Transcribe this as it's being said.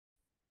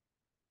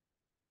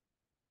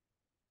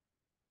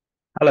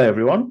Hello,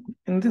 everyone.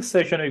 In this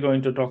session, we're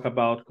going to talk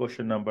about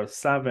question number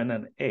 7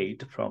 and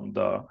 8 from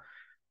the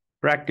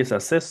practice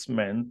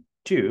assessment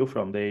 2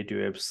 from the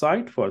ATU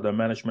website for the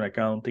management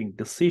accounting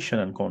decision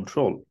and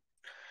control.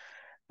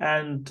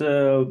 And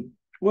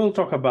we'll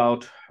talk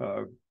about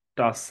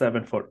task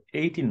 7 for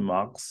 18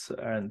 marks.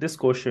 And this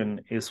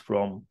question is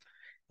from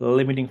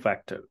limiting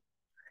factor.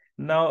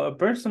 Now,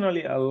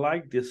 personally, I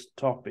like this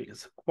topic.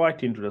 It's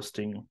quite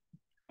interesting.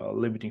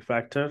 Limiting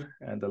factor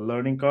and the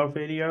learning curve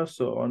area.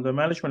 So on the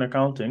management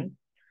accounting,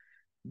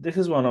 this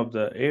is one of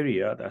the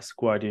area that's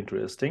quite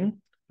interesting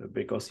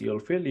because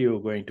you'll feel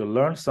you're going to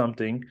learn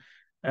something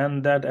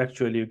and that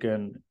actually you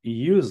can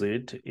use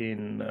it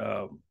in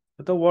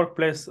the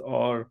workplace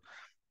or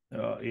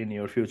in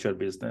your future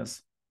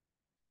business.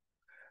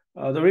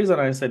 The reason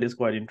I said is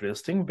quite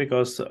interesting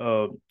because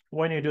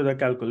when you do the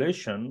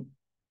calculation,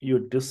 your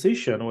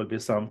decision will be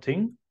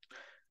something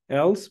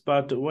else,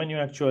 but when you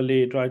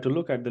actually try to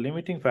look at the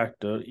limiting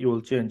factor, you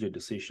will change your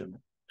decision.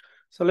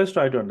 So let's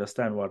try to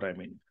understand what I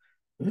mean.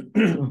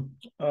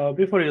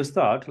 Before you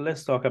start,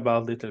 let's talk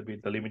about a little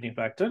bit the limiting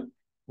factor.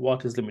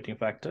 What is limiting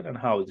factor and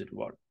how does it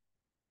work?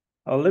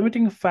 A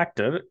limiting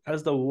factor,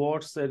 as the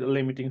word said,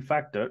 limiting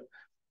factor,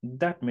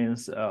 that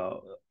means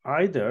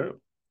either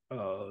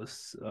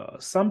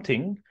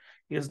something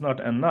is not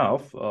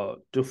enough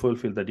to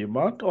fulfill the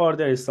demand or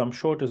there is some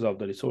shortage of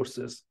the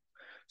resources.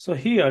 So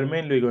here,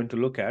 mainly we're going to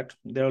look at,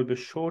 there will be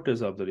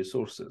shortage of the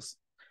resources.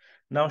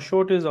 Now,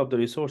 shortage of the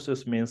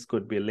resources means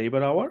could be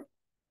labor hour,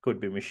 could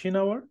be machine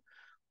hour,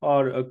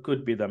 or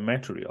could be the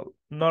material.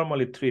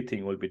 Normally, three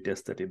things will be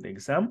tested in the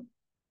exam.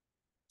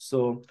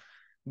 So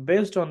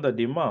based on the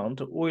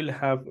demand, we'll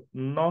have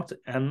not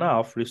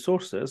enough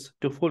resources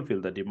to fulfill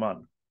the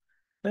demand.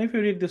 Now, if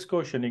you read this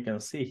question, you can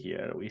see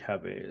here, we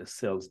have a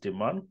sales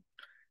demand.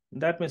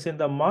 That means in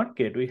the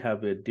market, we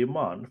have a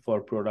demand for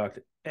product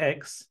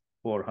X,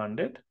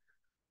 400,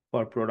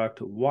 for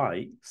product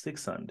Y,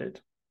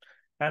 600,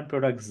 and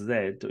product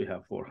Z, we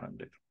have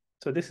 400.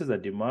 So this is the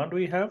demand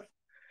we have.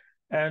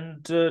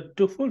 And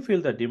to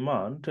fulfill the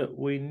demand,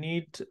 we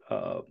need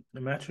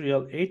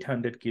material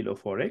 800 kilo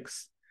for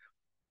X.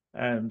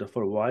 And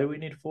for Y, we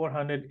need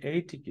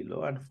 480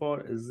 kilo. And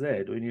for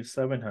Z, we need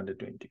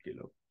 720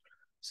 kilo.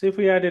 So if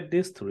we added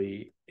these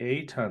three,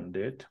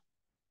 800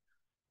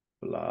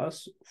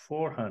 plus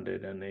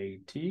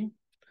 480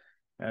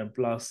 and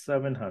plus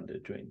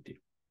 720.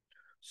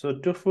 So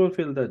to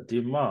fulfill the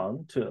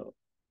demand,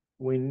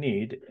 we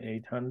need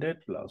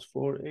 800 plus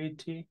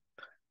 480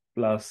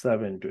 plus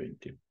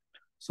 720.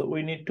 So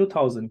we need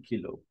 2000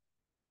 kilo.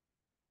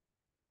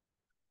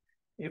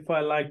 If I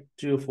like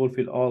to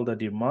fulfill all the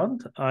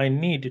demand, I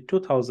need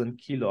 2000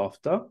 kilo of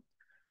the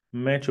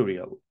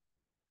material.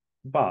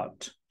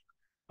 But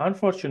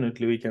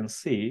unfortunately, we can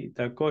see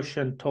the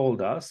question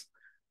told us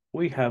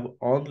we have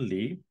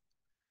only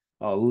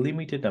a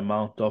limited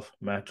amount of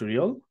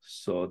material.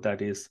 So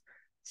that is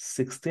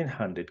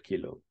 1600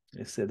 kilo.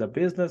 It said the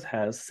business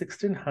has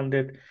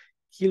 1600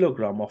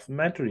 kilogram of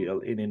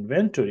material in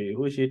inventory,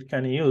 which it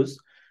can use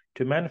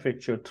to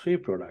manufacture three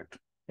products,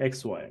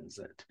 X, Y, and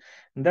Z.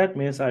 And that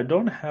means I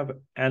don't have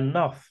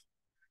enough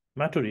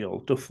material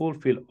to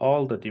fulfill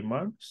all the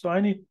demand. So I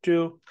need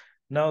to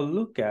now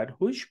look at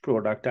which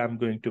product I'm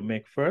going to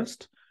make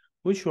first,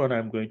 which one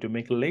I'm going to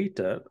make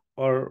later,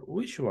 or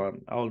which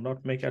one I will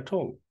not make at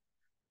all.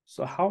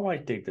 So how I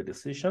take the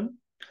decision?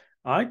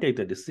 I take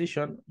the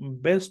decision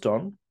based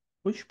on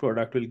which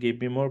product will give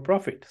me more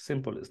profit.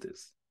 Simple as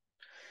this.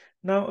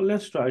 Now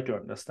let's try to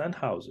understand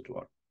how does it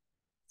work.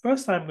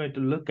 First, I'm going to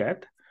look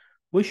at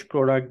which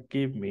product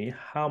give me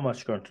how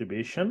much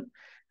contribution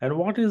and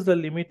what is the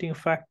limiting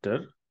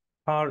factor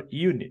per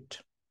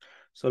unit.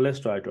 So let's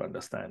try to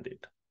understand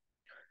it.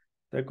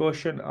 The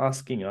question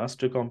asking us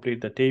to complete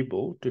the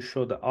table to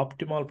show the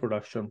optimal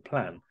production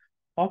plan.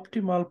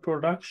 Optimal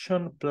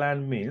production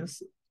plan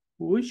means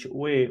which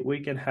way we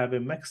can have a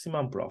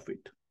maximum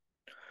profit.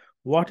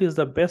 What is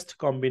the best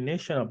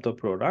combination of the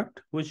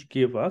product which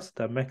give us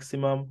the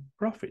maximum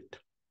profit?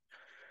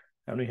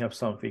 And we have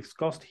some fixed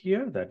cost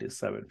here, that is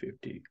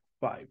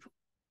 755.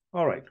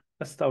 All right,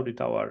 let's start with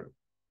our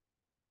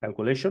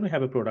calculation. We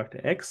have a product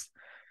X,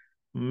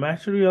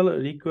 material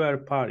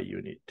required per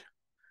unit.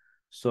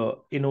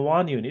 So in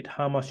 1 unit,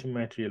 how much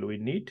material we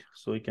need?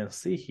 So we can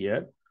see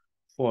here,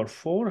 for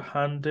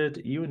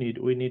 400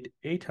 unit, we need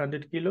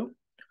 800 kilo.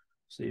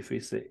 So if we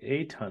say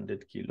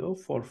 800 kilo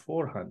for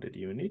 400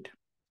 unit,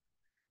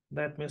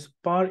 that means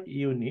per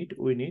unit,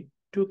 we need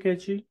 2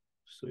 kg.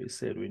 So we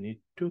said we need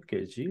 2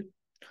 kg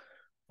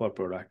for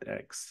product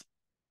X.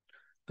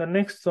 The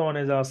next one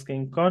is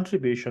asking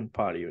contribution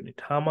per unit.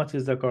 How much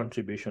is the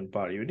contribution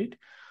per unit?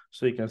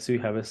 So you can see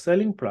we have a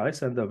selling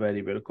price and the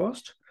variable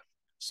cost.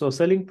 So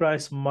selling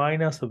price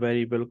minus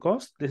variable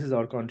cost, this is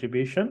our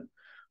contribution.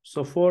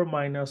 So 4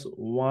 minus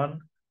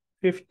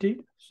 150,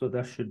 so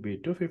that should be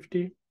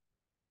 250.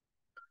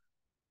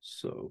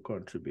 So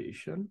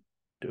contribution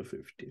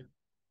 250.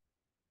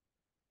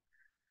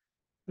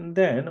 And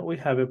then we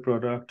have a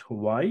product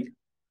Y.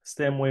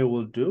 Same way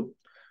we'll do.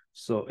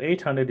 So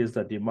 800 is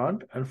the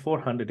demand and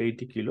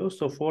 480 kilos.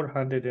 So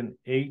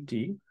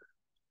 480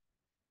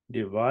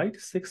 divide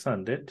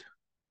 600,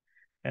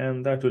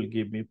 and that will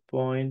give me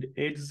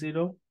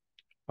 0.80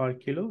 per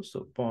kilo.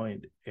 So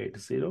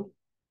 0.80.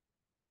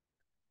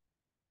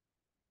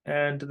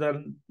 And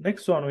the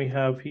next one we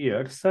have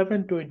here,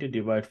 720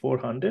 divide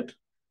 400,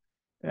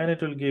 and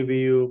it will give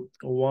you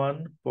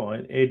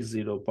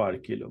 1.80 per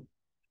kilo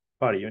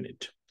per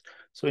unit.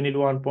 So we need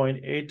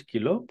 1.8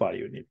 kilo per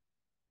unit.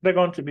 The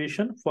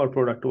contribution for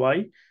product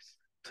Y,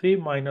 3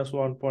 minus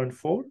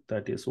 1.4,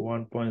 that is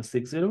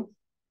 1.60.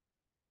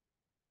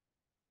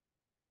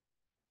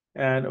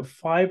 And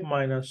 5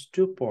 minus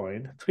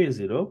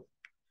 2.30,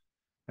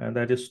 and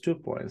that is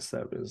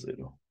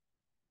 2.70.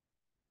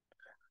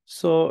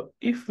 So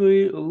if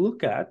we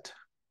look at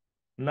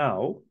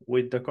now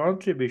with the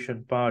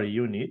contribution per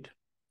unit,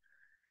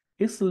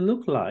 it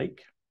look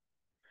like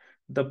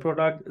the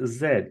product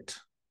Z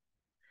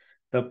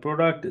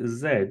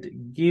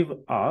give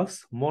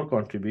us more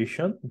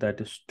contribution,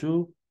 that is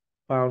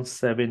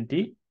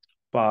 £2.70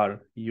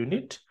 per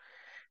unit.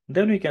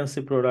 Then we can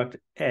see product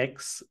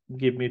X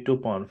give me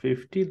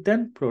 £2.50,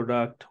 then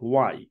product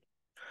Y.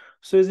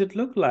 So does it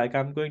look like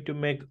I'm going to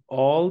make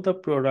all the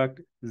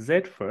product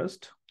Z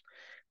first,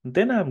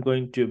 then I'm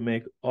going to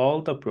make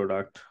all the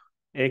product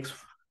X,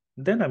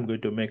 then I'm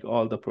going to make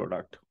all the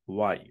product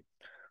Y.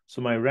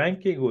 So my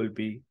ranking will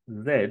be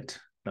Z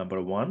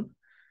number 1,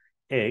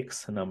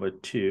 X number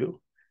 2,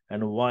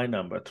 and Y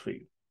number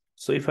 3.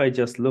 So if I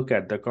just look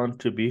at the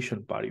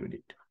contribution per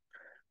unit.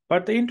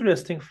 But the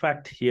interesting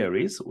fact here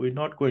is we're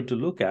not going to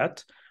look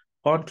at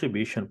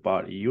contribution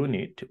per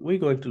unit. We're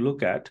going to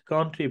look at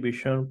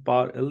contribution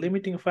per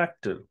limiting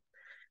factor.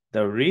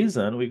 The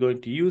reason we're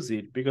going to use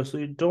it because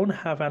we don't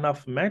have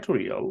enough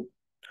material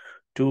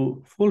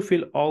to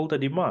fulfill all the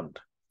demand.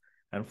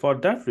 And for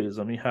that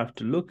reason, we have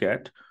to look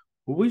at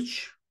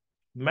which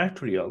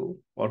material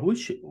or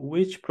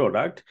which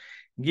product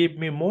give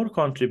me more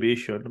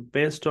contribution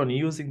based on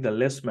using the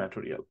less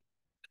material.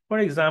 For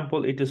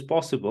example, it is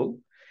possible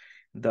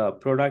the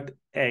product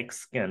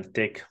X can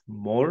take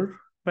more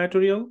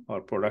material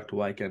or product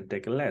Y can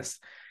take less.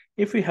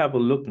 If we have a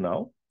look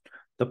now,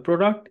 the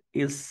product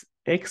is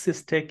X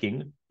is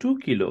taking 2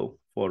 kilo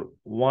for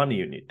 1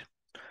 unit.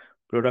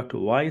 Product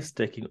Y is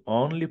taking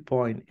only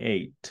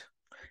 0.8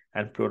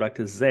 and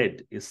product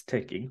Z is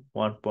taking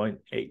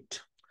 1.8.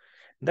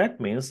 That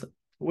means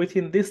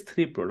within these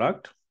three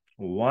products,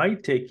 Y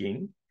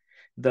taking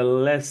the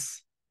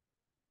less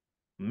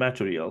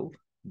material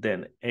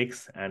than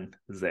X and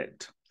Z.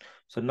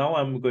 So now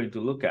I'm going to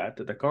look at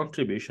the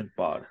contribution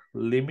per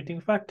limiting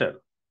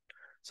factor.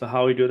 So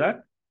how we do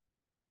that?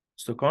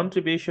 So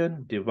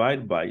contribution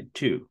divided by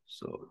 2.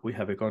 So we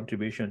have a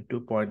contribution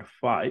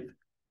 2.5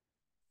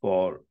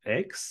 for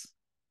X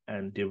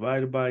and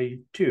divide by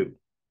 2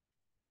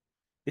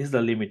 is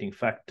the limiting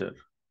factor.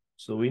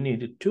 So we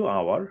need 2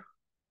 hours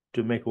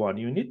to make 1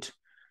 unit.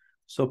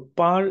 So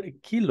per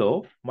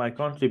kilo, my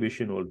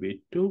contribution will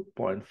be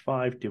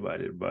 2.5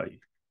 divided by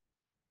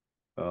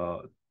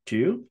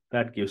 2.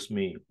 That gives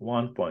me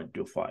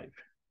 1.25.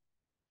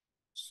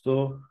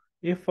 So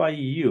if I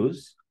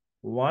use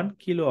 1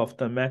 kilo of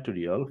the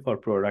material for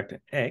product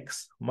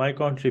X, my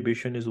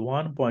contribution is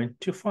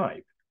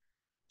 1.25.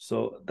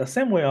 So the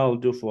same way I'll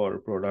do for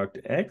product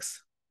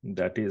X,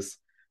 that is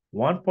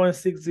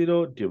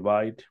 1.60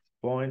 divide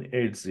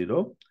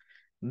 0.80.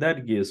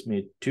 That gives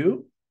me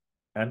 2.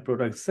 And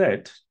product Z,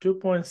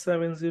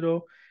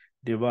 2.70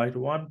 divide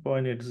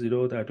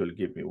 1.80, that will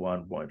give me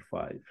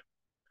 1.5.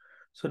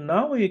 So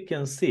now you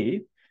can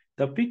see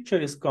the picture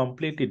is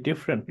completely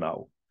different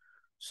now.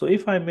 So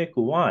if I make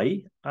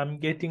Y, I'm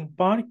getting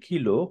per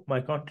kilo, my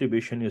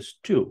contribution is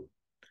 2.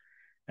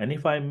 And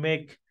if I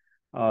make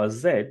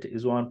Z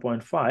is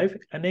 1.5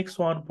 and X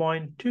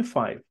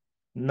 1.25.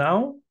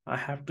 Now I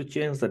have to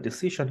change the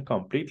decision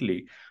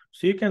completely.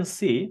 So you can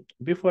see,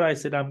 before I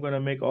said I'm going to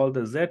make all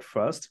the Z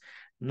first,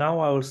 now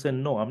I will say,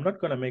 no, I'm not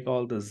going to make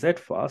all the Z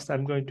first.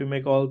 I'm going to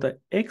make all the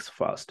X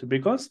first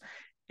because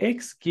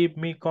X give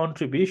me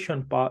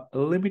contribution per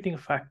limiting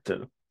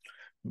factor.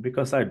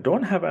 Because I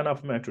don't have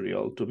enough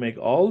material to make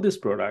all this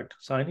product,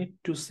 so I need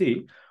to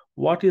see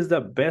what is the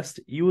best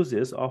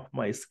uses of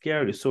my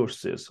scarce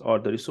resources or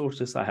the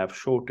resources I have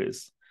shortage.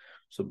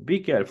 So be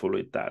careful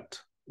with that.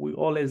 We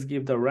always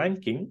give the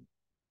ranking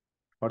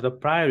or the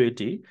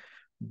priority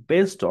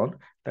based on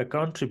the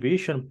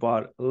contribution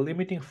per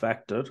limiting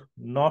factor,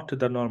 not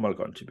the normal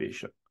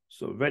contribution.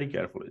 So very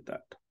careful with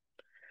that.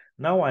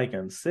 Now I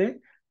can say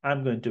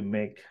I'm going to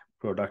make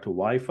product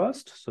Y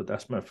first. So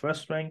that's my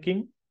first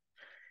ranking.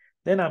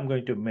 Then I'm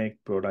going to make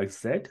product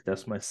Z.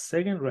 That's my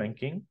second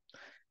ranking.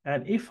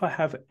 And if I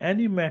have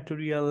any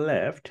material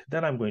left,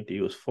 then I'm going to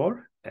use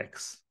for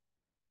X.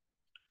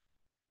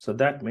 So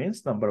that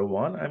means number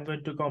 1, I'm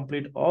going to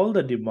complete all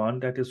the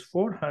demand, that is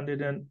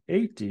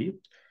 480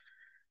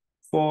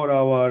 for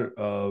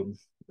our,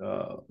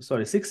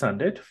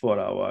 600 for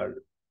our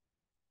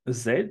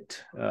Z,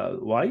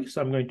 Y.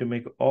 So I'm going to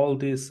make all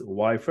this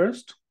Y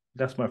first.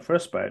 That's my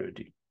first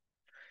priority.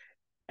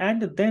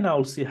 And then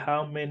I'll see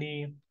how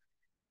many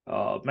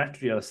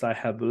materials I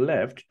have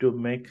left to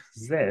make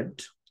Z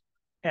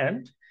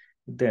and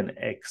then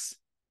X.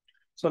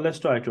 So let's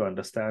try to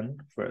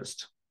understand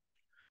first.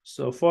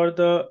 So for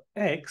the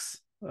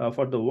X,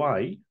 for the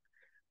Y,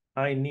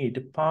 I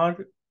need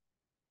per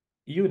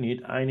unit,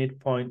 I need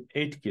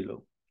 0.8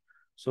 kilo.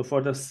 So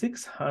for the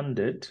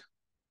 600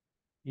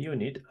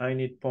 unit, I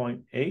need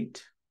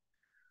 0.8.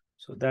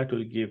 So that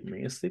will give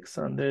me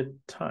 600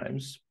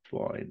 times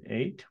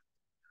 0.8,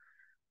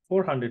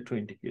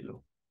 420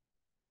 kilo.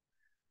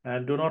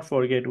 And do not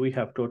forget, we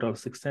have total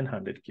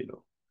 1600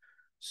 kilo.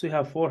 So you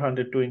have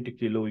 420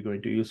 kilo we're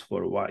going to use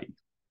for Y.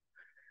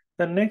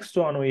 The next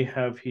one we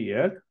have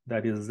here,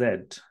 that is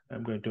Z.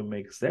 I'm going to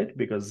make Z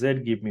because Z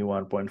give me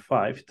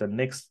 1.5. The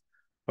next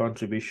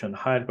contribution,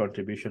 higher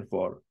contribution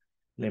for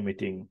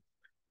limiting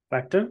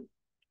factor.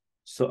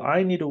 So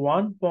I need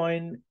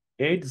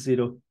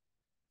 1.80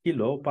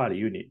 kilo per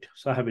unit.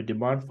 So I have a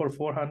demand for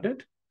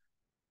 400.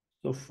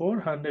 So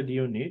 400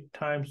 unit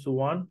times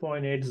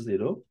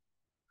 1.80.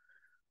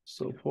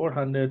 So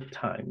 400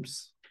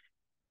 times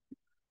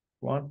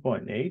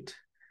 1.8,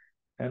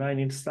 and I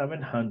need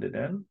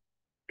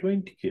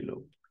 720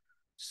 kilo.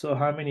 So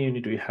how many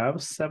units we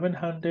have?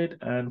 700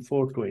 and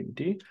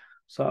 420.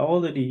 So I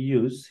already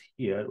use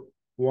here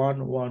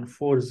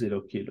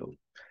 1140 kilo.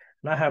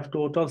 Now I have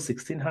total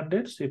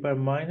 1600. So if I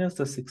minus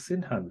the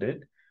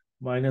 1600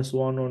 minus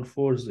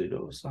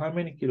 1140, so how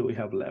many kilo we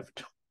have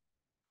left?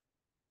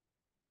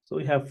 So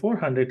we have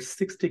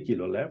 460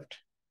 kilo left.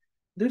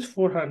 This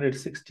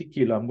 460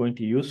 kilo I'm going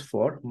to use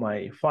for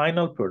my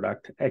final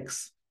product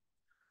X.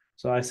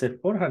 So I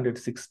said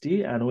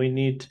 460 and we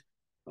need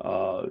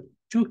 2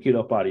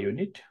 kilo per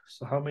unit.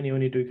 So how many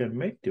unit we can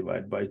make?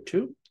 Divide by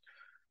 2.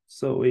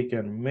 So we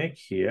can make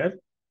here.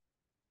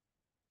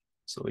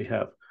 So we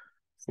have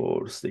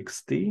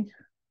 460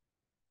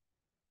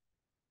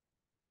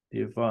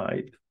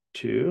 divide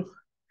 2.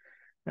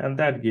 And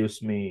that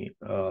gives me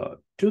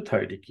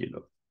 230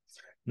 kilo.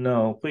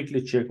 Now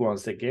quickly check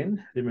once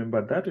again.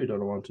 Remember that we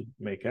don't want to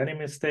make any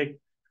mistake.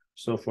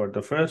 So for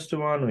the first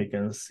one, we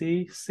can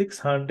see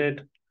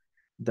 600,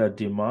 the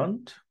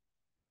demand.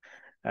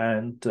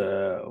 And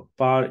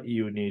per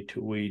unit,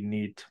 we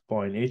need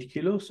 0.8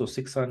 kilo. So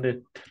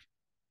 600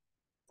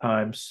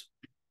 times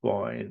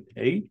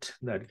 0.8,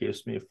 that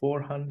gives me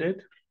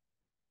 400.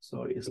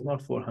 Sorry, it's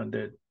not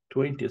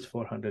 420, it's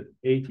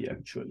 480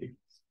 actually.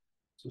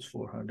 So it's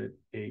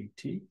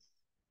 480.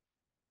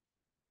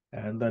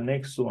 And the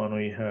next one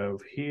we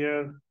have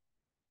here,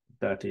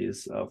 that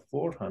is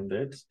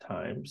 400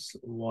 times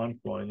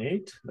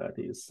 1.8, that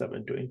is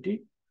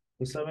 720.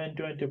 So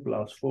 720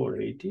 plus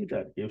 480,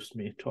 that gives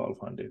me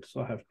 1200.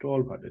 So I have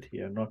 1200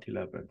 here, not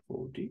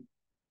 1140.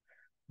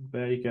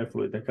 Very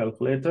careful with the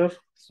calculator.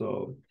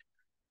 So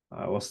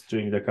I was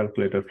doing the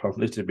calculator from a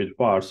little bit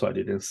far, so I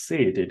didn't see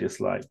it. It is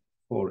like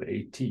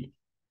 480.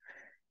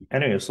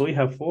 Anyway, so we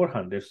have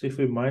 400. So if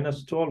we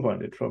minus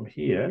 1200 from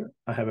here,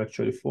 I have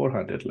actually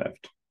 400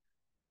 left.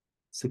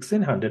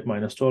 1600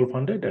 minus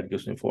 1200, that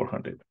gives me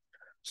 400.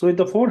 So with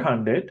the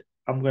 400,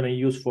 I'm going to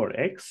use for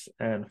X,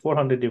 and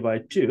 400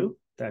 divide 2,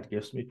 that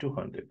gives me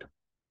 200.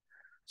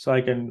 So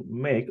I can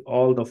make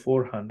all the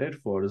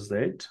 400 for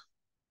Z,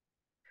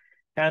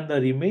 and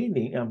the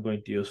remaining I'm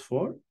going to use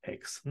for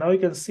X. Now you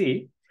can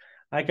see,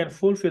 I can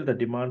fulfill the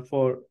demand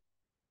for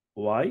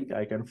Y,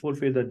 I can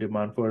fulfill the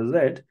demand for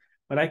Z,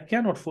 but I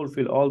cannot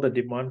fulfill all the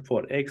demand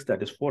for X,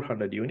 that is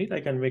 400 unit.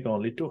 I can make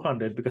only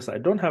 200 because I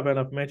don't have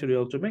enough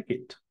material to make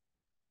it.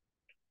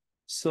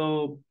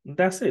 So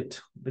that's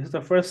it. This is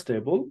the first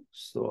table.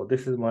 So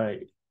this is my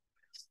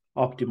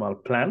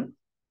optimal plan.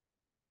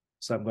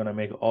 So I'm going to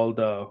make all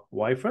the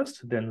Y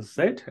first, then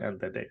Z,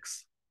 and then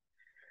X.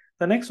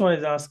 The next one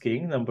is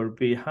asking, number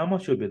B, how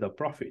much will be the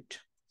profit?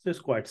 So it's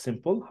quite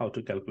simple how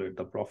to calculate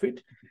the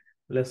profit.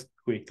 Let's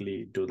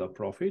quickly do the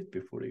profit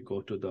before we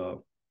go to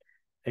the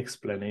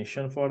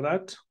explanation for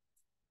that.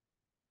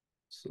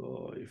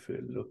 So if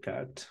you look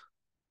at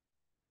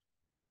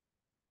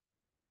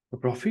the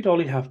profit, all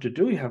you have to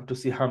do, you have to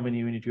see how many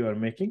units you are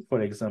making.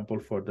 For example,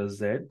 for the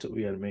Z,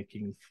 we are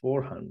making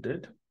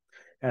 400.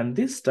 And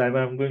this time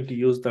I'm going to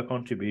use the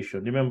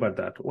contribution. Remember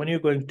that when you're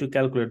going to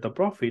calculate the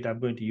profit, I'm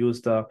going to use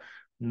the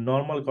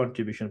normal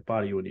contribution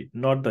per unit,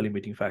 not the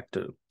limiting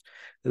factor.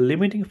 The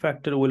limiting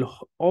factor will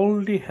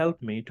only help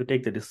me to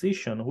take the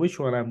decision which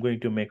one I'm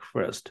going to make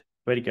first.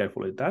 Very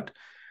careful with that.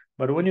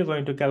 But when you're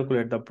going to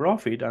calculate the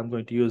profit, I'm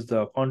going to use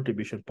the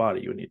contribution per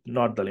unit,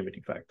 not the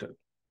limiting factor.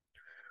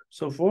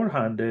 So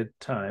 400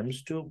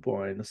 times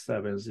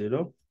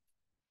 2.70.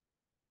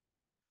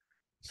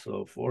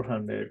 So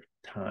 400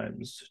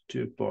 times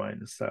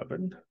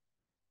 2.7.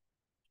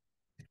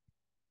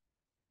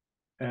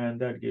 And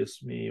that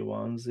gives me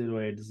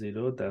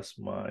 1080. That's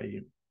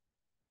my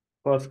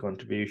first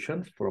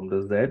contribution from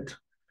the Z.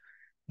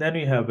 Then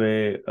we have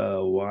a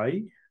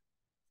Y.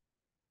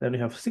 Then we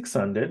have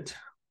 600.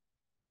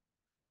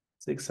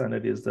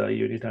 600 is the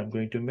unit I'm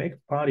going to make.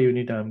 Per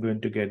unit, I'm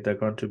going to get the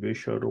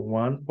contribution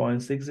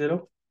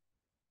 1.60.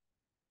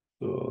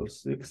 So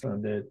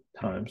 600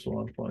 times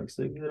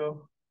 1.60,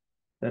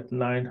 that's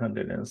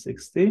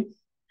 960.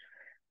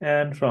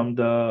 And from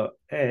the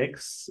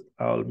X,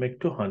 I'll make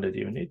 200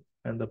 unit,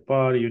 and the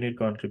per unit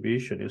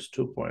contribution is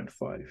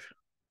 2.5.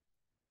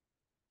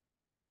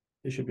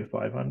 It should be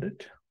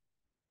 500.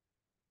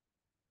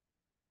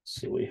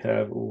 So we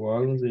have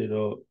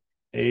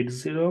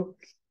 1080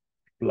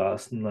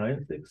 plus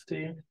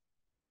 960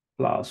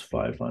 plus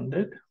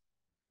 500.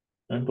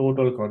 And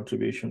total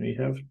contribution, we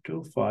have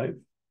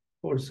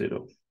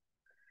 2540.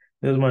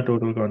 This is my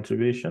total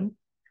contribution.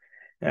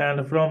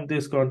 And from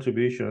this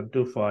contribution,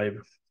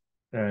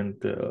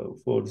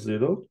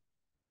 2540,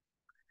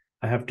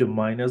 I have to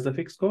minus the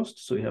fixed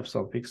cost. So we have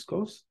some fixed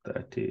cost,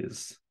 that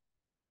is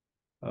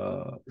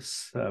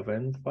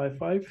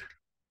 755.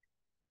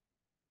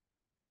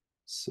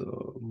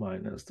 So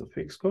minus the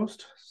fixed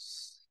cost,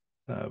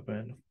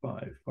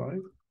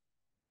 755.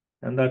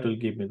 And that will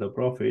give me the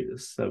profit,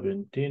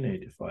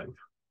 1785.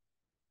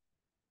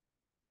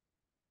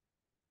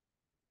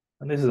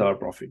 And this is our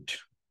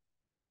profit.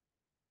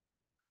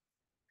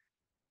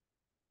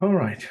 All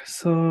right,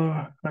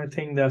 so I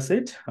think that's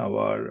it,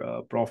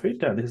 our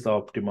profit, and this is the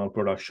optimal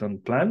production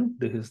plan.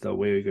 This is the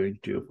way we're going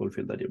to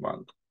fulfill the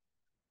demand.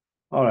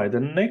 All right,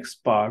 the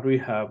next part we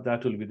have,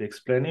 that will be the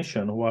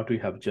explanation, what we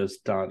have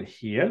just done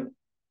here.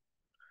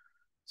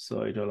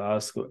 So it will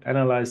ask,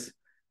 analyze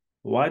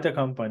why the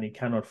company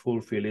cannot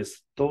fulfill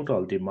its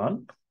total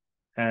demand,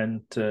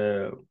 and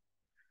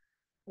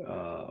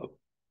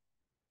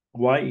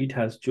why it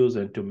has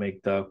chosen to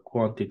make the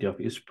quantity of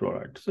each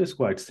product. So it's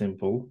quite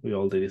simple. We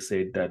already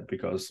said that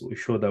because we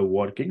show the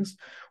workings.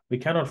 We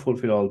cannot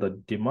fulfill all the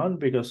demand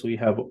because we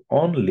have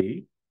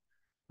only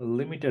a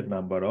limited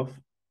number of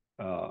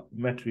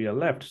material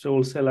left. So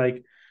we'll say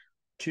like,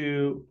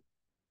 to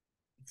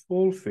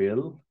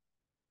fulfill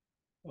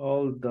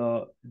all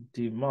the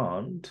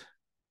demand,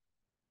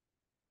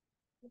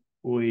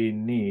 we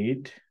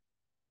need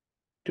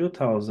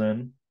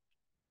 2000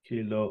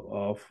 kilo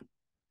of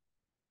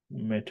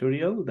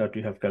material that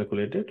we have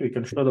calculated. We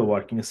can show the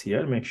workings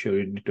here. Make sure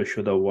you need to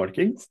show the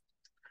workings.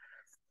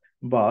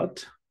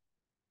 But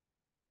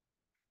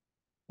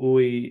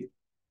we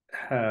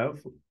have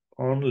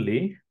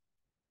only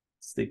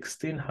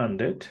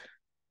 1600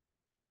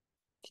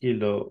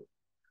 kilo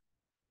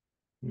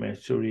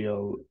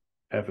material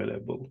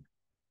available.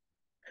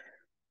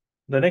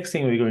 The next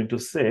thing we're going to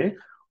say,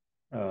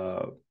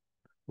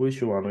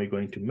 which one we're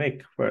going to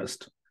make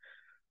first.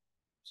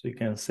 So you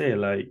can say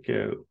like,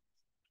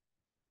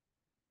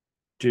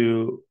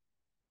 to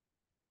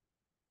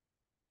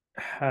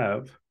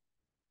have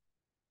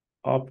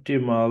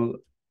optimal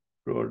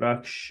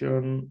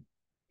production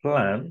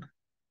plan,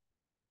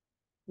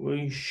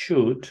 we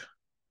should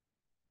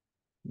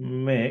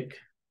make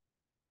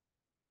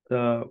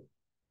the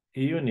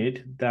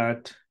unit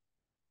that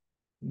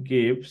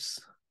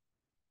gives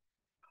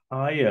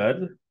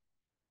higher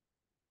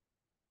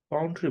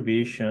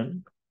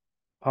contribution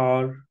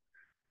per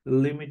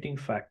limiting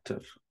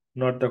factor,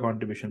 not the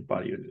contribution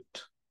per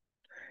unit.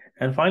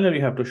 And finally, we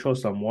have to show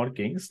some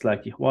workings,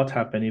 like what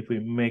happens if we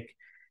make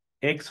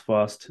X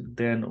first,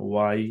 then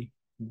Y,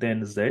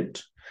 then Z,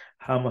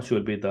 how much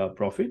will be the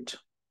profit?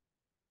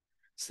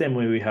 Same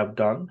way we have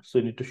done. So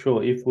you need to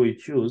show if we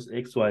choose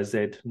X, Y,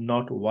 Z,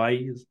 not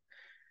Y,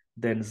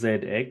 then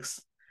ZX,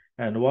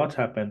 and what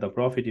happened the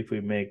profit if we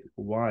make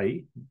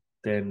Y,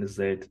 then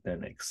Z,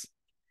 then X.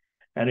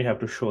 And we have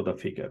to show the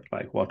figure,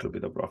 like what will be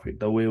the profit.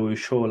 The way we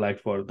show like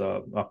for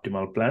the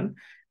optimal plan,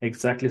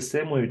 exactly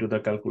same way we do the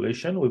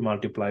calculation, we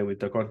multiply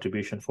with the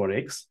contribution for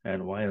X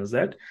and Y and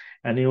Z,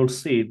 and you'll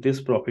see this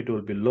profit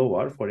will be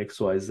lower for X,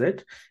 Y,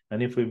 Z.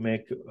 And if we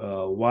make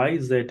Y,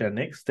 Z, and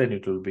X, then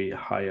it will be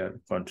higher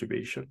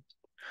contribution.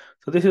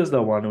 So this is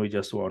the one we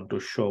just want to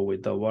show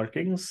with the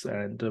workings,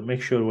 and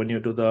make sure when you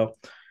do the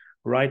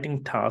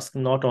writing task,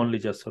 not only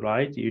just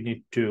write, you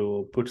need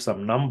to put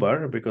some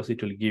number because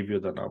it will give you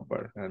the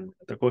number. And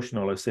the question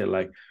always say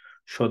like,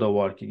 show the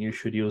working, you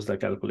should use the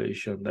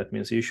calculation. That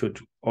means you should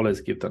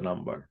always give the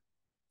number.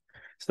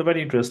 It's a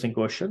very interesting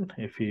question.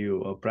 If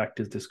you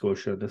practice this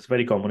question, it's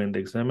very common in the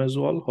exam as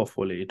well.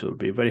 Hopefully it will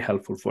be very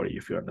helpful for you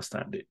if you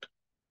understand it.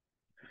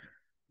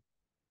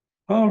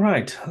 All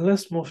right,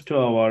 let's move to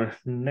our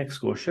next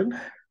question.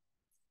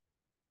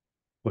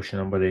 Question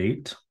number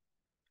 8.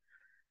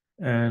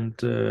 And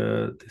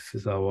this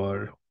is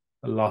our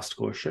last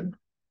question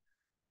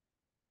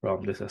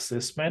from this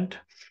assessment,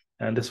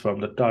 and this from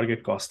the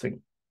target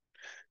costing.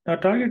 Now,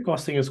 target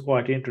costing is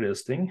quite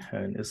interesting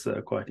and it's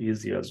quite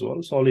easy as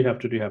well. So all you have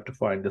to do, you have to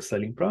find the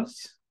selling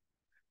price.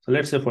 So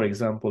let's say, for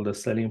example, the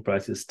selling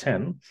price is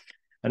 10,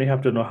 and you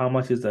have to know how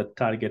much is the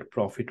target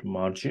profit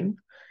margin.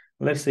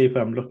 Let's say if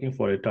I'm looking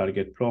for a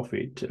target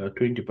profit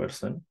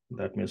 20%,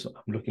 that means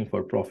I'm looking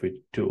for profit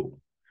 2.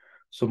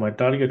 So my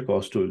target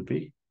cost will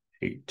be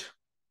 8.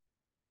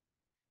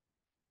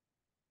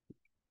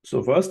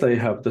 So first I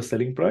have the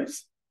selling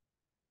price,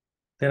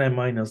 then I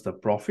minus the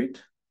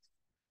profit,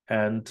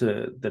 and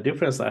the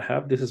difference I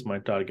have, this is my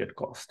target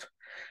cost.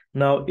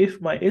 Now, if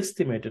my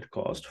estimated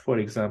cost, for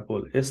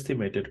example,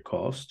 estimated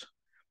cost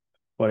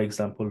for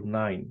example,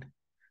 9,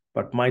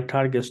 but my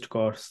target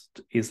cost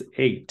is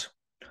 8.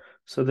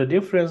 So the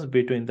difference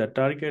between the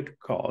target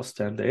cost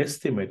and the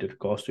estimated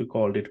cost, we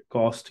called it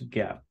cost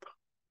gap.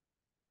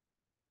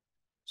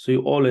 So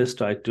you always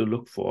try to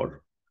look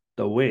for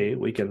the way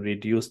we can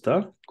reduce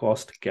the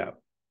cost gap.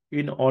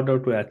 In order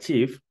to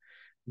achieve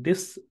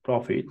this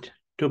profit,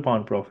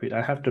 £2 profit,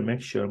 I have to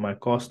make sure my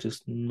cost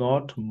is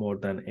not more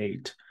than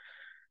 8.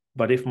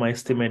 But if my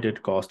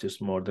estimated cost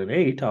is more than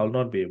 8, I'll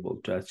not be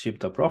able to achieve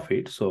the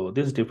profit. So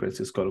this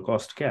difference is called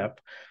cost gap.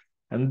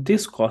 And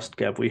this cost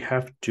gap, we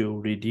have to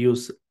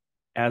reduce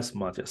as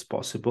much as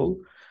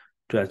possible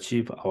to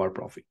achieve our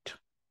profit.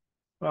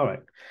 All right,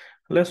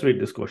 let's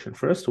read this question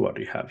first, what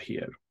we have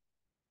here.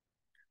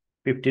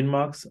 15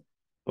 marks,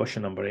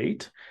 question number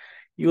 8.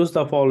 Use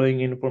the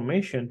following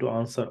information to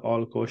answer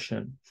all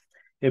questions.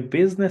 A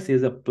business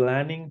is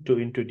planning to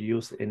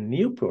introduce a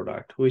new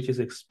product which is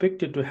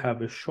expected to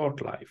have a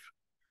short life.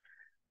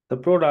 The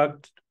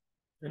product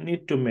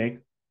need to make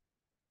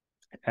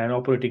an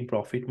operating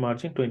profit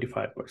margin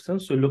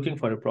 25%. So looking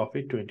for a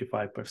profit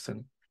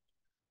 25%.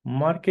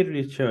 Market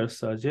research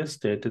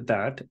suggested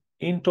that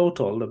in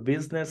total, the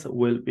business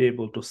will be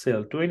able to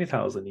sell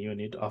 20,000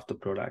 units of the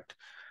product.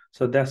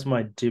 So that's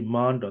my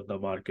demand on the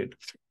market.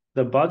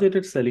 The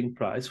budgeted selling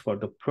price for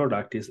the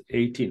product is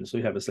 18. So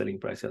we have a selling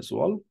price as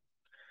well.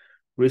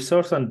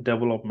 Research and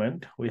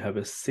development, we have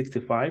a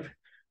 65.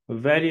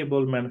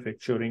 Variable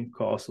manufacturing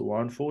cost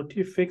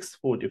 140, fixed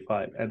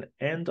 45, and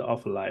end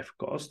of life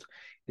cost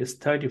is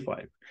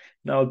 35.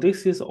 Now,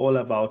 this is all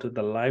about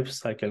the life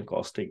cycle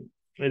costing.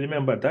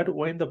 Remember that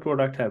when the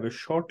product have a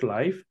short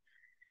life,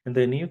 and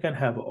then you can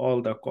have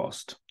all the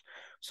cost.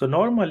 So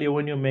normally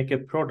when you make a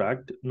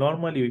product,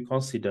 normally we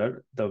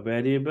consider the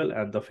variable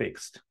and the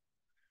fixed.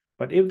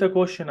 But if the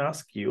question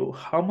asks you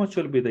how much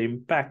will be the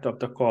impact of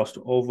the cost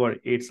over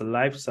its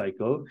life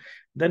cycle,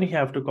 then you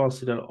have to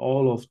consider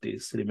all of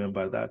this.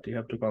 Remember that you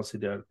have to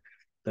consider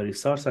the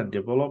research and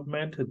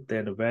development,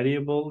 then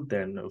variable,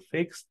 then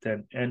fixed,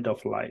 then end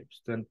of life.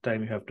 Then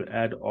time you have to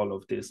add all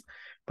of this.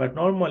 But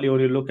normally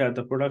when you look at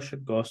the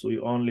production cost, we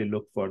only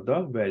look for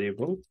the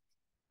variable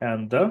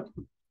and the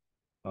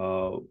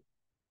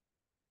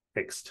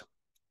fixed.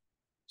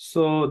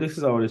 So this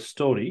is our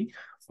story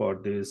for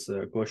this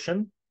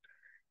question.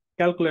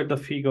 Calculate the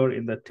figure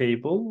in the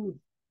table.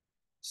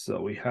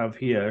 So we have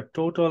here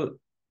total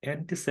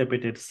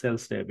anticipated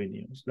sales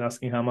revenue. So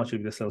asking how much will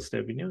be the sales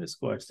revenue is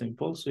quite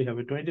simple. So you have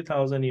a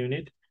 20,000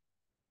 unit.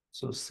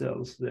 So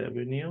sales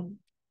revenue,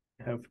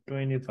 you have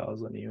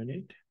 20,000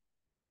 unit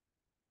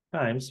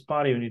times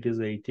per unit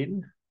is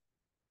 18.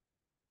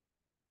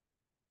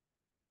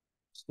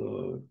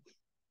 So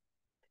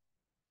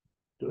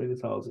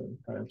 20,000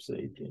 times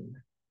 18.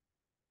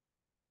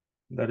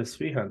 That is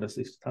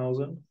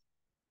 360,000.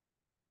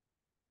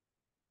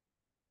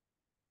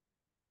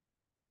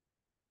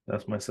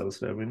 That's my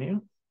sales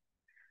revenue.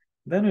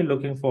 Then we're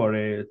looking for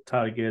a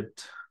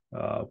target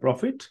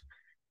profit.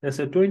 There's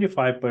a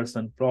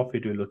 25%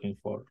 profit we're looking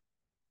for.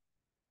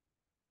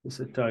 It's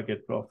a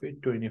target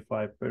profit,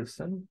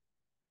 25%.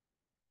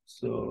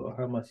 So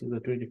how much is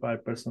the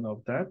 25%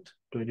 of that?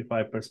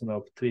 25%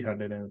 of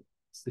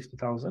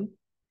 360,000.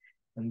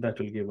 And that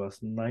will give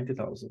us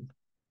 90,000.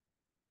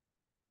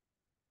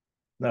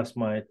 That's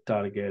my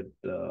target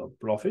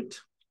profit.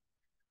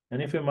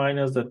 And if you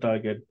minus the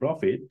target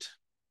profit,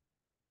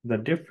 the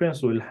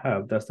difference we'll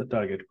have, that's the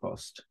target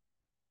cost.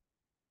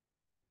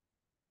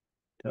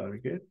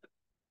 Target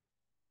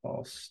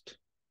cost.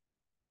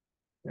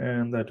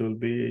 And that will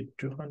be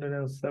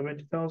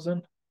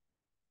 270,000.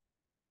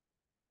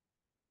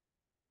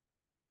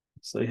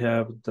 So you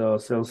have the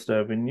sales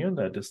revenue,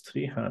 that is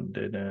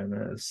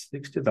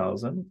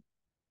 360,000.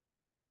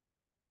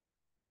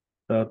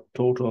 The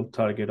total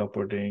target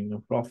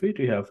operating profit,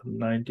 we have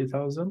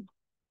 90,000.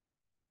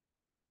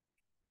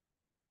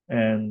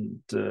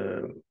 And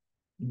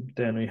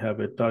then we have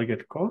a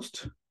target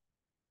cost,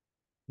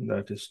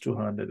 that is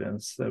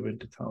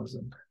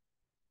 270,000.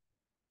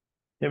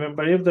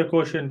 Remember, if the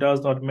question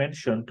does not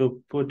mention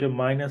to put a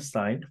minus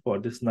sign for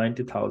this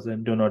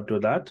 90,000, do not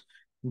do that.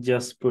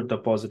 Just put the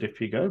positive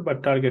figure,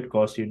 but target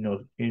cost, you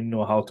know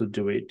how to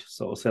do it.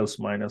 So sales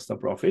minus the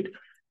profit,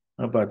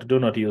 but do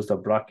not use the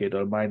bracket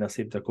or minus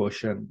if the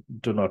question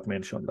do not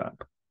mention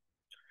that.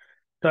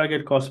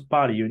 Target cost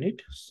per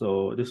unit.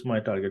 So this is my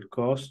target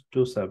cost,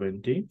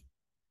 270.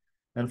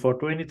 And for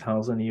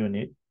 20,000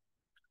 unit,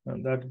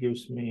 and that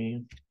gives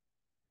me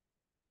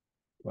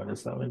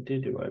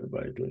 170 divided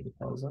by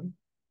 20,000,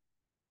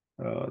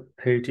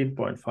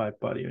 13.5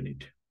 per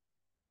unit.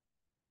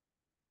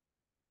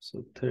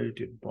 So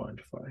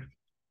 13.5.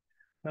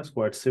 That's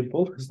quite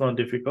simple. It's not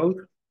difficult.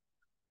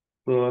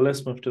 So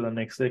let's move to the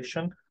next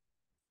section.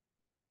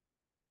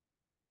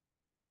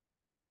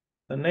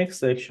 The next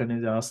section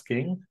is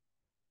asking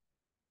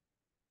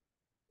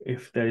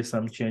if there is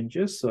some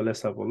changes. So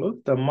let's have a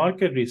look. The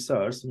market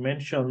research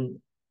mentioned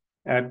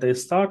at the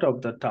start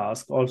of the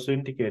task also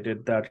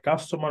indicated that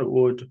customer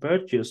would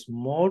purchase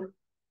more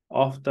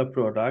of the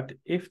product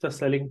if the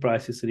selling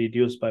price is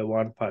reduced by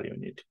 1 per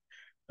unit.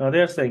 Now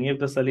they are saying if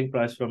the selling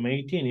price from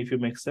 18, if you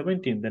make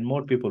 17, then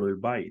more people will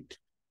buy it.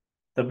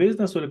 The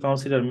business will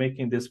consider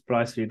making this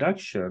price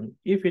reduction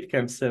if it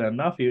can sell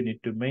enough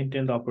unit to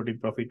maintain the operating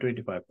profit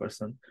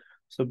 25%.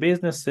 So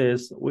business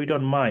says, we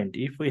don't mind.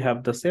 If we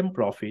have the same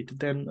profit,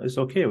 then it's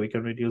okay. We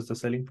can reduce the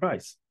selling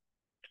price.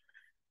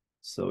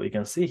 So we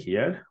can see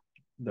here,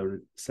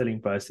 the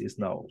selling price is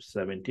now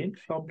 17.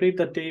 Complete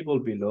the table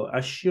below,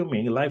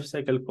 assuming life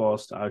cycle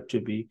costs are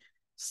to be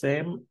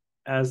same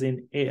as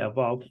in A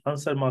above.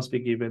 Answer must be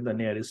given the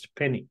nearest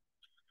penny.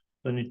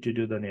 So need to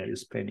do the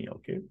nearest penny,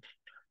 okay?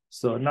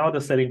 So now the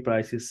selling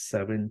price is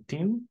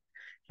 17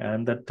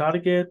 and the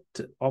target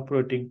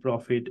operating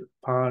profit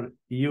per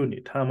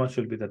unit. How much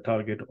will be the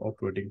target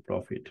operating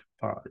profit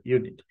per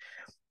unit?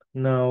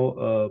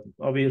 Now,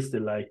 obviously,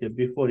 like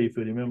before, if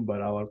you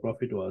remember, our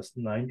profit was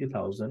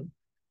 90,000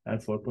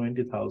 and for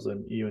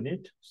 20,000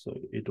 unit, so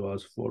it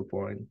was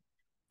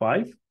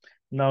 4.5.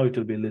 Now it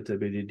will be a little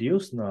bit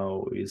reduced.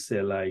 Now we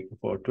say like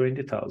for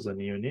 20,000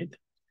 unit,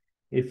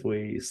 if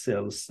we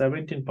sell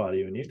 17 per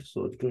unit,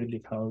 so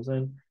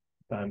 20,000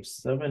 times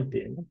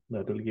 17,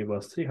 that will give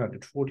us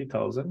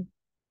 340,000.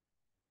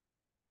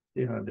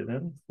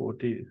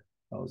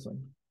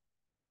 340,000.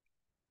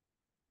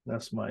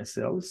 That's my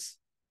sales.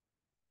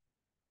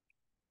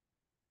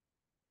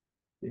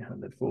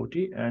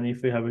 340. And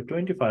if we have a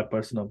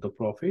 25% of the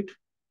profit,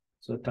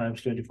 so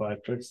times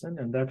 25%,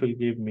 and that will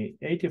give me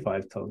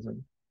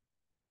 85,000,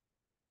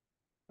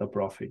 the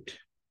profit.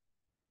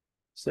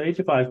 So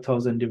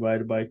 85,000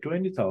 divided by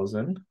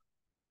 20,000.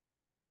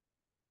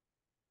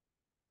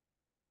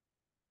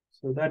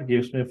 So that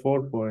gives me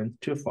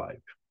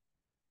 4.25.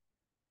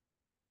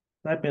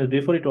 That means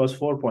before it was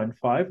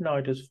 4.5, now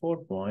it is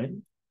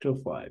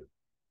 4.25.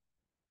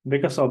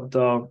 Because of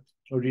the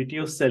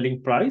reduced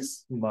selling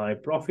price, my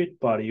profit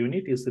per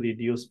unit is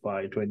reduced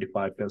by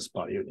 25 pence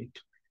per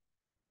unit.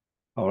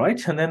 All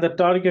right, and then the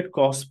target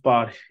cost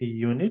per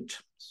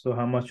unit. So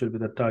how much will be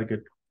the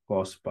target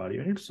cost per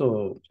unit?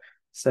 So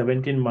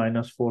 17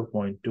 minus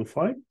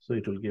 4.25, so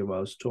it will give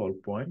us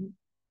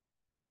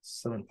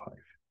 12.75.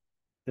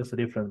 There's a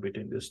difference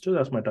between these two.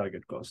 That's my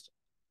target cost.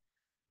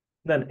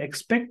 Then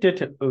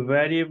expected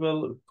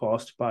variable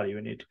cost per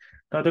unit.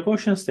 Now the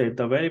question states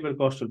the variable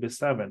cost will be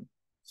 7.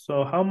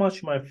 So how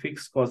much my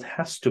fixed cost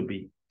has to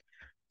be?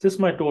 This is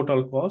my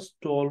total cost,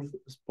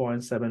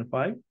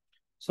 12.75.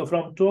 So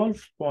from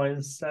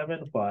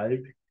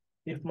 12.75,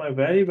 if my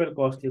variable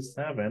cost is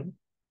 7,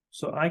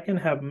 so I can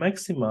have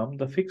maximum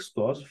the fixed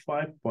cost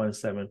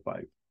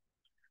 5.75.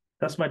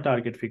 That's my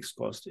target fixed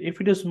cost. If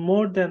it is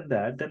more than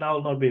that, then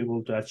I'll not be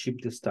able to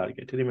achieve this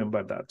target.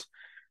 Remember that.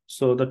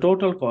 So the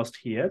total cost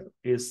here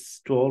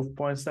is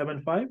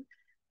 12.75.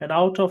 And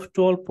out of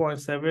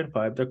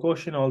 12.75, the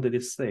question already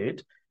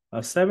said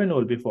 7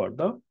 will be for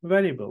the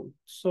variable.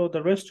 So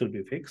the rest will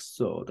be fixed.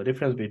 So the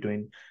difference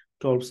between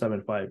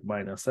 12.75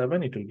 minus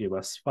 7, it will give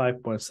us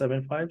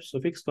 5.75.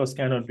 So fixed cost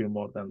cannot be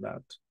more than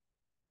that.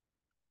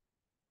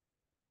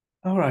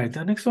 All right,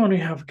 the next one we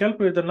have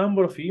calculate the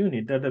number of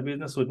units that the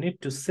business would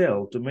need to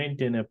sell to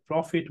maintain a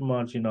profit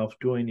margin of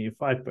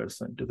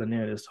 25% to the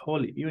nearest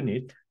whole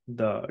unit,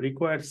 the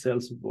required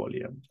sales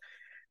volume.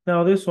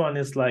 Now this one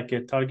is like a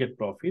target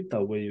profit,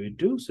 the way we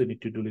do, so you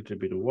need to do a little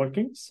bit of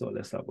working. So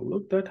let's have a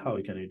look at how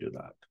can we do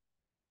that.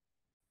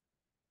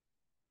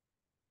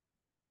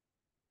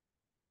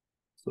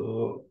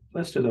 So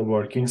let's do the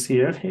workings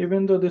here.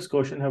 Even though this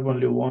question have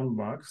only 1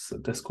 mark, so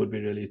this could be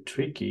really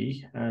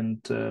tricky.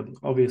 And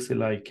obviously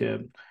like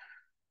the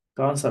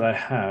answer I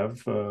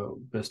have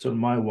based on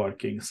my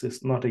workings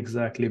is not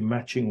exactly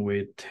matching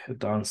with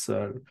the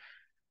answer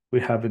we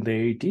have in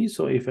the AT.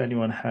 So if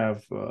anyone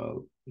have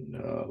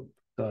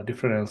the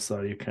different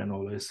answer, you can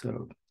always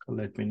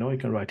let me know. You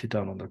can write it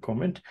down on the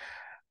comment.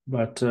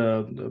 But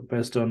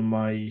based on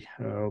my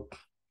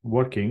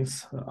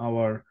workings,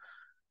 our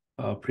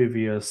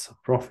previous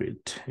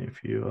profit,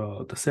 if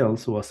you the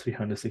sales was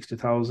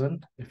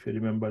 360,000. If you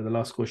remember the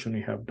last question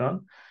we have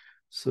done.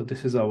 So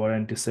this is our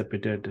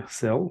anticipated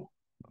sale,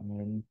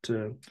 and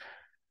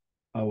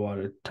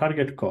our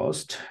target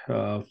cost,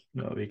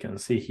 we can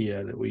see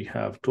here we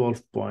have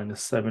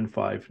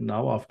 12.75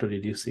 now after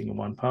reducing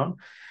 £1,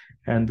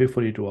 and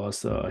before it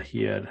was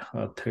here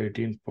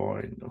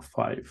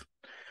 13.5.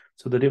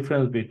 So the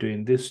difference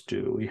between these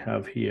two we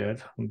have here,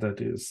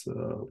 that is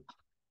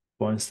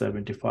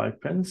 0.75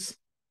 pence.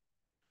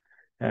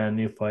 And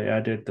if I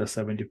added the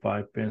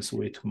 75 pence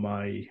with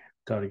my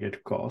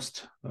target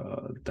cost,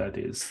 that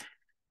is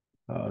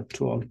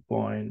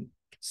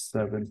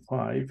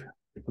 12.75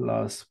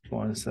 plus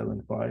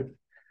 0.75,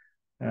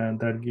 and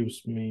that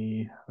gives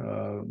me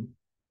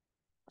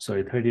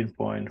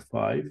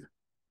 13.5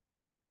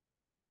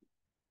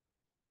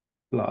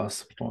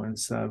 plus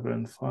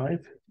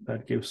 0.75,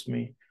 that gives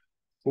me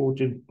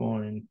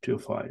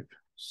 14.25.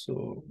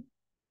 So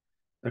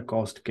the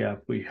cost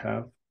gap we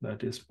have,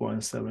 that is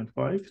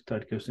 0.75,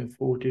 that gives me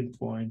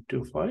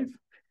 14.25.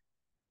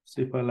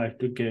 So if I like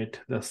to get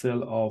the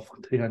sale of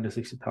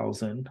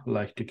 360,000, I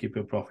like to keep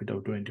a profit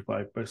of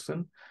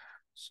 25%.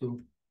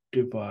 So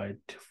divide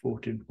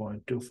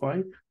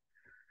 14.25.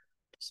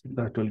 So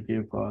that will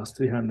give us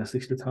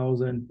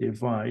 360,000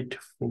 divide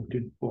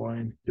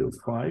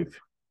 14.25.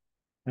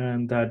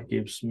 And that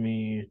gives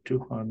me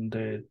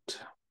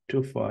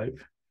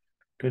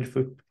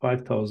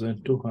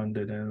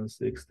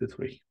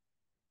 25,263.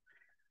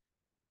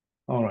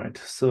 All right,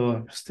 so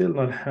I'm still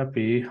not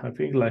happy. I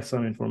think like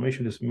some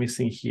information is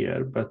missing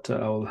here, but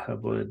I'll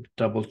have a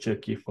double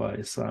check if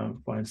I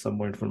find some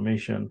more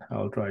information.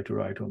 I'll try to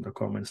write on the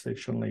comment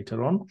section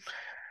later on.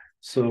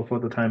 So for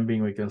the time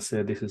being, we can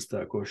say this is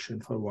the question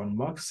for 1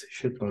 mark. It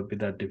should not be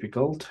that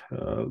difficult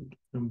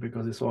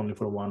because it's only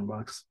for 1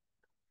 mark.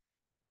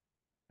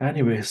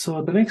 Anyway,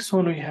 so the next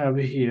one we have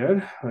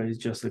here is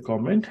just a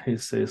comment. It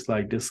says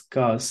like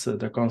discuss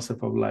the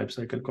concept of life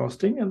cycle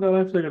costing, and the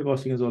life cycle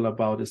costing is all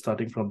about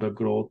starting from the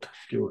growth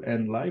to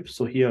end life.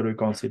 So here we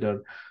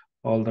consider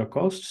all the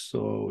costs.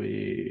 So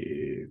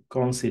we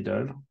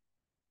consider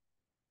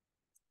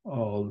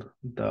all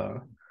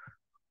the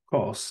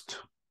cost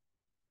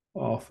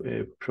of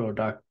a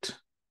product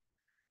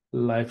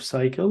life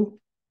cycle.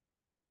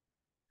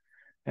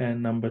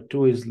 And number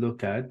 2 is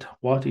look at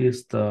what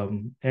is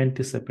the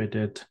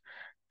anticipated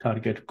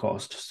target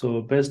cost.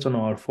 So based on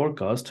our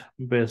forecast,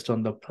 based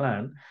on the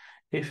plan,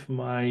 if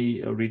my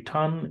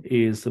return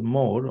is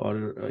more,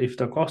 or if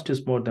the cost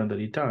is more than the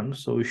return,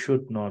 so we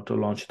should not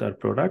launch that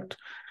product.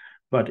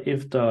 But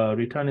if the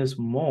return is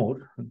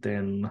more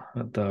than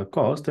the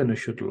cost, then we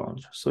should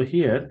launch. So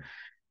here,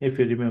 if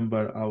you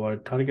remember, our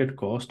target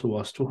cost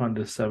was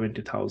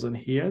 270,000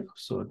 here.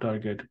 So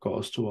target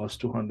cost was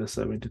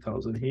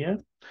 270,000 here.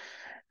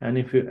 And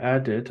if you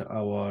added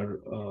our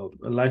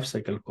life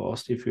cycle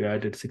cost, if you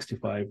added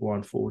 65,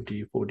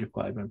 140,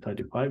 45, and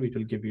 35, it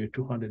will give you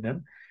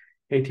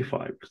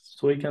 285.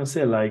 So we can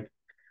say like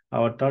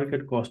our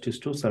target cost is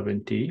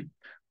 270,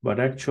 but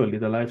actually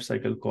the life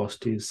cycle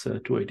cost is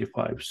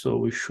 285. So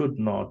we should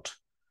not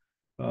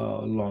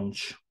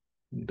launch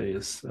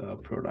this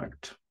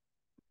product.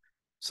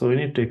 So we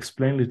need to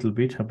explain a little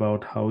bit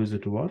about how is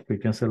it work. We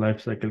can say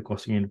life cycle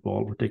costing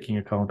involved taking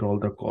account all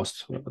the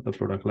costs of the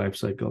product life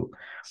cycle.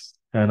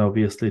 And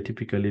obviously,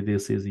 typically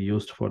this is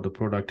used for the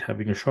product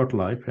having a short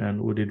life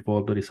and would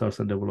involve the research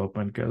and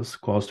development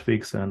cost,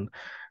 fixed and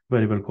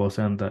variable cost,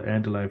 and the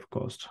end life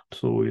cost.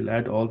 So we'll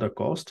add all the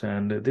cost,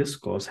 and this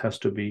cost has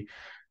to be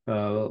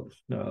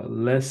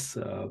less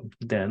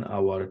than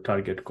our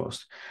target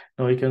cost.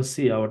 Now you can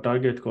see our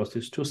target cost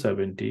is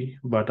 270,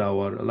 but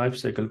our life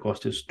cycle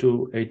cost is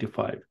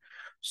 285.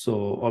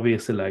 So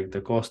obviously, like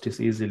the cost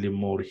is easily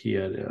more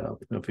here,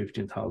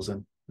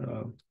 15,000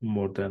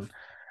 more than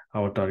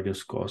our target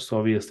cost. So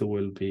obviously,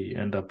 we'll be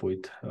end up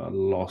with a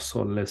loss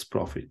or less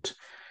profit.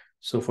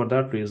 So for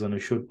that reason, we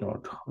should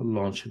not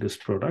launch this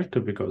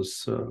product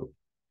because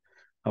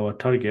our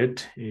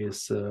target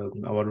is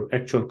our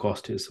actual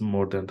cost is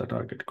more than the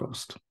target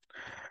cost.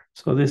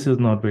 So this is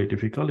not very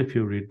difficult. If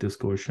you read this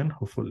question,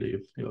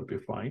 hopefully you'll be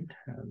fine.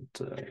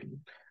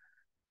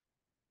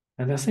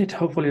 And that's it.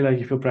 Hopefully, like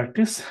if you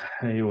practice,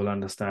 you will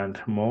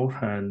understand more,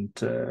 and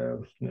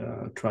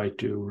try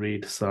to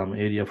read some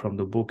area from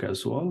the book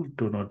as well.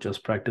 Do not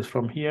just practice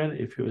from here.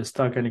 If you're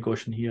stuck any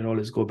question here,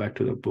 always go back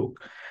to the book.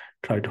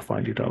 Try to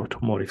find it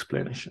out, more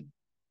explanation.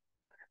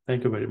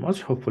 Thank you very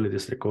much. Hopefully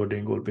this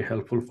recording will be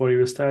helpful for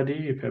your study.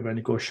 If you have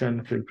any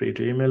question, feel free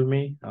to email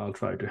me. I'll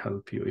try to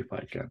help you if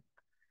I can.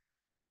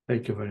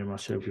 Thank you very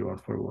much, everyone,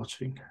 for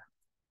watching.